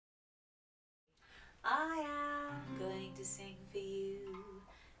I am going to sing for you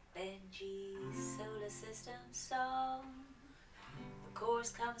Benjy's solar system song. The chorus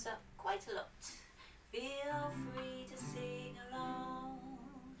comes up quite a lot. Feel free to sing along.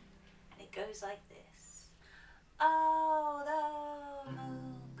 And it goes like this. Oh, the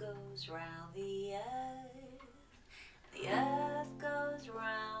moon goes round the earth goes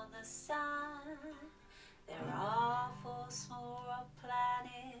round the sun. There are 4 small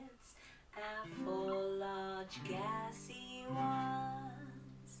planets and 4 large gassy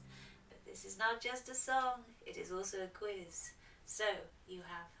ones. But this is not just a song, it is also a quiz. So you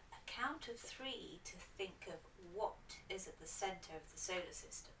have a count of 3 to think of what is at the centre of the solar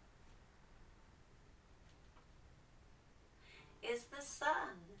system. Is the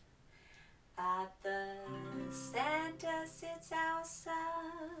sun. At the centre sits our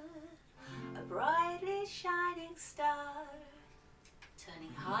sun, a brightly shining star,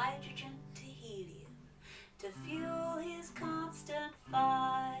 turning hydrogen to helium to fuel his constant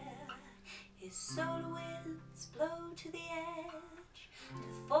fire. His solar winds blow to the edge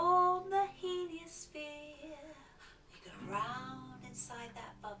to form the heliosphere. We go round inside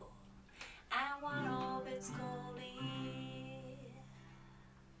that bubble, and one orbit's called a year.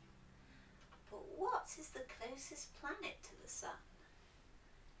 But what is the closest planet to the sun?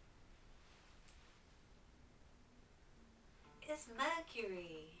 It's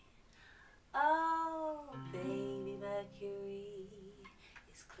Mercury. Oh, baby Mercury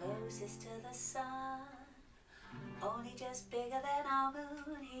is closest to the sun. Only just bigger than our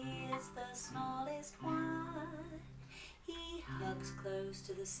moon, he is the smallest one. He hugs close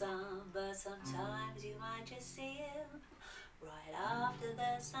to the sun, but sometimes you might just see him right after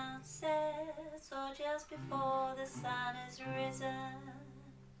the sun sets, or just before the sun has risen.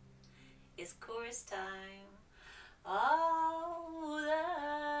 It's chorus time. Oh,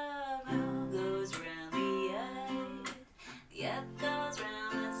 the moon goes round the earth goes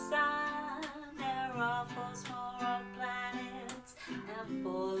round the sun. There are 4 small planets and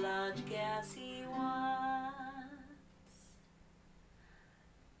 4 large gassy ones.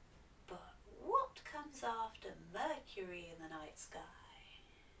 But what comes after Mercury in the night sky?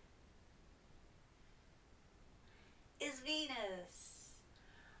 Is Venus.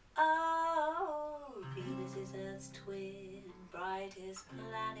 Oh, Venus is Earth's twin, brightest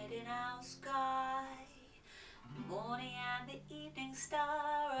planet in our sky. The morning and the evening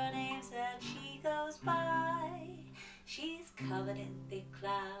star are names that she goes by. She's covered in thick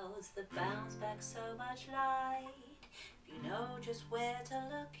clouds that bounce back so much light. If you know just where to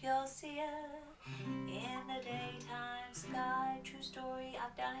look, you'll see her in the daytime sky. True story,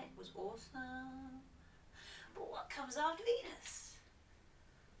 I've done it, was awesome. But what comes after Venus?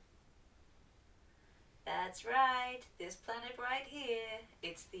 That's right, this planet right here,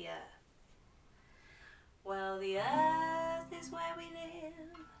 it's the Earth. Well, the Earth is where we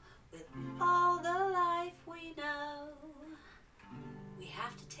live, with all the life we know. We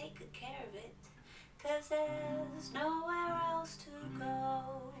have to take good care of it, 'cause there's nowhere else to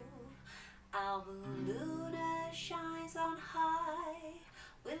go. Our moon Luna shines on high,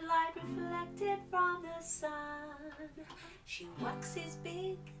 with light reflected from the sun. She waxes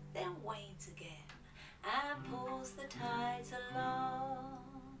big, then wanes again, and pulls the tides along.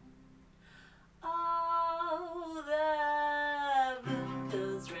 Oh, the moon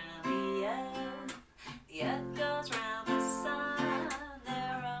goes round the earth goes round the sun.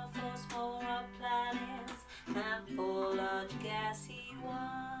 There are 4 small planets and 4 large gassy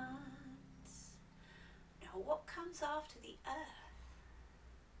ones. Now what comes after the Earth?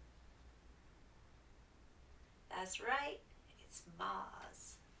 That's right, it's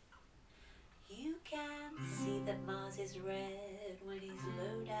Mars. You can see that Mars is red when he's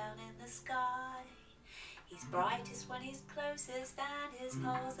low down in the sky. He's brightest when he's closest, and his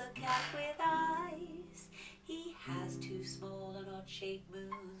poles are capped with ice. He has 2 small and odd-shaped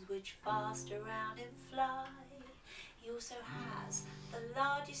moons which fast around and fly. He also has the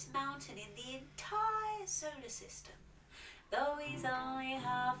largest mountain in the entire solar system, though he's only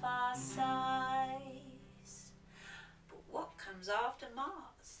half our size. But what comes after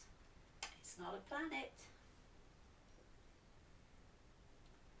Mars? It's not a planet.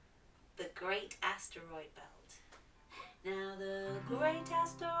 The Great Asteroid Belt. Now the Great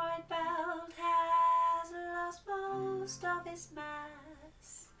Asteroid Belt has lost most of its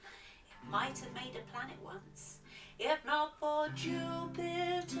mass. It might have made a planet once, if not for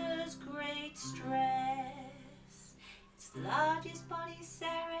Jupiter's great stress. Its largest body,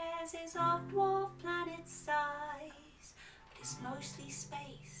 Ceres, is of dwarf planet size, but it's mostly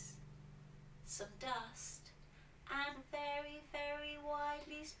space, some dust, and very, very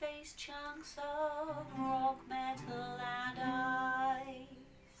widely spaced chunks of rock, metal and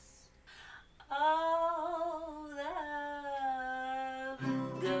ice. Oh, the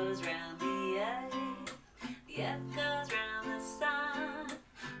moon goes round the earth, the earth goes round the sun.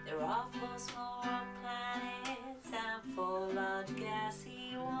 There are 4 small rock planets and 4 large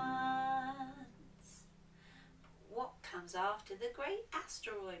gassy ones. What comes after the great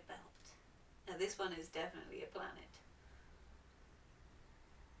asteroid belt? Now this one is definitely a planet.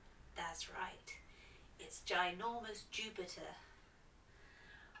 That's right, it's ginormous Jupiter.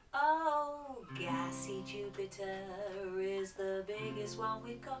 Oh, gassy Jupiter is the biggest one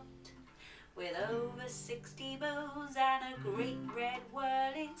we've got, with over 60 moons and a great red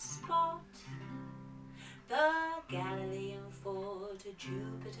whirling spot. The Galilean 4 to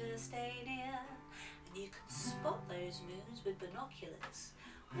Jupiter stay near, and you can spot those moons with binoculars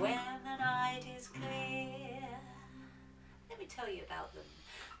when the night is clear. Let me tell you about them.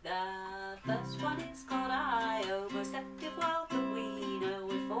 The first one is called Io, most active world that we know,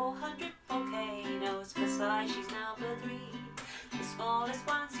 with 400 volcanoes. For size, she's number 3. The smallest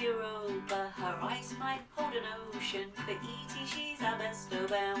one's Europa. Her ice might hold an ocean. For ET, she's our best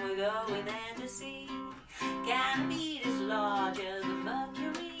hope, and we're going there to see. Ganymede is larger than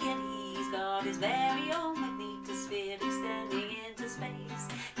Mercury, and he's got his very own magnetosphere extending into space.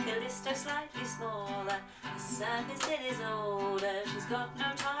 Callisto slightly smaller, the surface it is older. She's got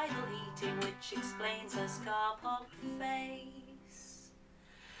no tidal heating, which explains her scar-popped face.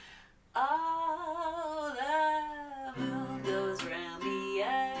 Oh, the moon goes round the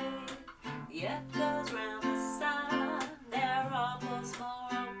earth goes round the sun. There are 4 small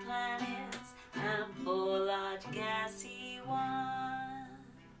rock planets and 4 large gassy ones.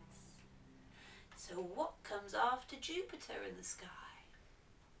 So what comes after Jupiter in the sky?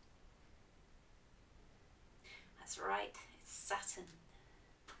 That's right, it's Saturn.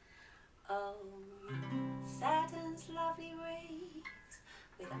 Oh, Saturn's lovely rings,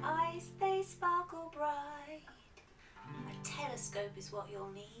 with eyes they sparkle bright. A telescope is what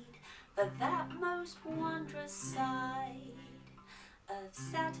you'll need for that most wondrous sight. Of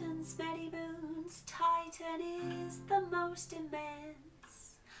Saturn's many moons, Titan is the most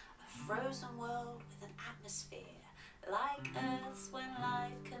immense. A frozen world with an atmosphere, like Earth's when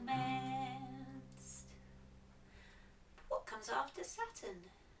life commenced. What comes after Saturn?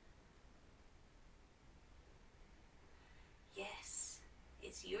 Yes,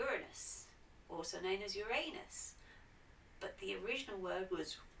 it's Uranus, also known as Uranus. But the original word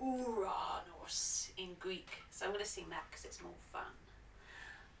was Uranos in Greek, so I'm going to sing that because it's more fun.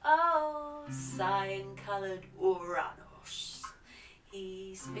 Oh, cyan-coloured Uranos,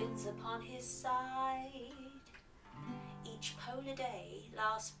 he spins upon his side. Each polar day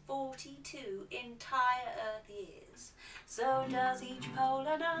lasts 42 entire Earth years. So does each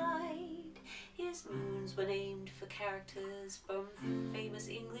polar night. His moons were named for characters from famous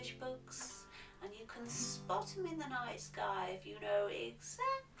English books, and you can spot him in the night sky if you know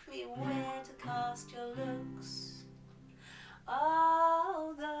exactly where to cast your looks.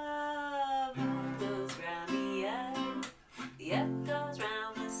 Oh, the moon goes round the earth goes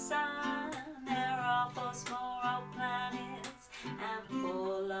round the sun. There are 4 small rock planets and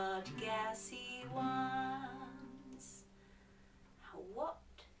 4 large gassy ones. Now, what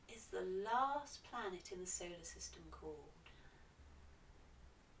is the last planet in the solar system called?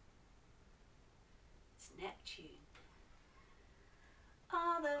 It's Neptune.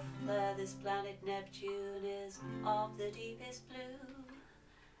 Oh, the furthest planet, Neptune, is of the deepest blue.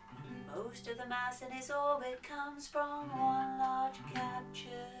 Most of the mass in its orbit comes from one large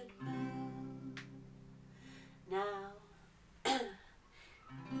captured moon. Now,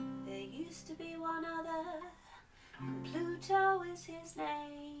 there used to be one other, and Pluto is his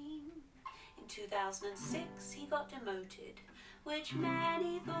name. In 2006 he got demoted, which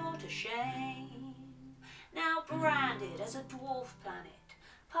many thought a shame. Now branded as a dwarf planet,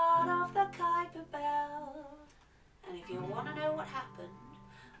 part of the Kuiper Belt. And if you want to know what happened,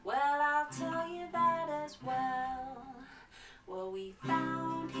 well, I'll tell you that as well. Well, we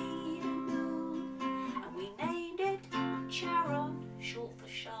found he had a moon, and we named it Charon, short for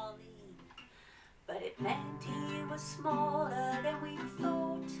Charlene. But it meant he was smaller than we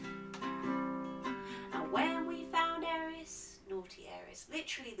thought. And when we found Eris, naughty Eris,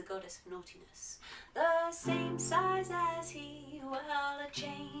 literally the goddess of naughtiness, the same size as he, well, a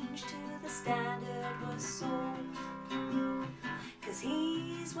change to the standard was sought. 'Cause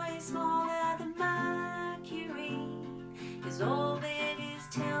he's way smaller than Mercury, his orbit is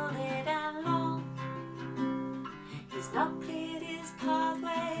tilted and long. He's not cleared his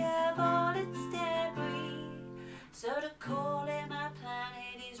pathway of all its debris,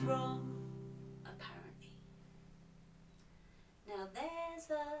 is wrong, apparently. Now there's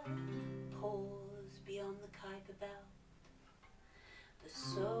a pause beyond the Kuiper belt. The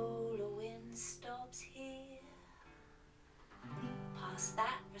solar wind stops here. Past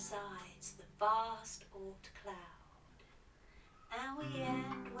that resides the vast Oort cloud, and we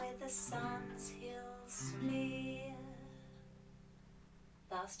end where the sun's hills clear.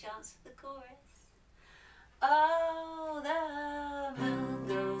 Last chance for the chorus. Oh, the moon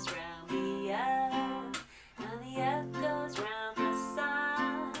goes round the earth, and the earth goes round the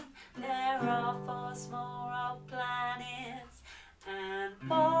sun. There are 4 small rock planets and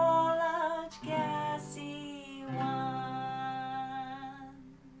 4 large gassy ones.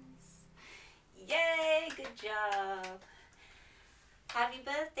 Yay, good job. Happy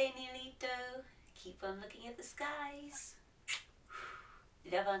birthday, Neilito. Keep on looking at the skies.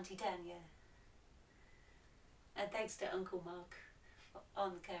 Love, Auntie Tanya. And thanks to Uncle Mark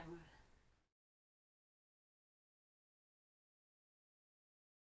on the camera.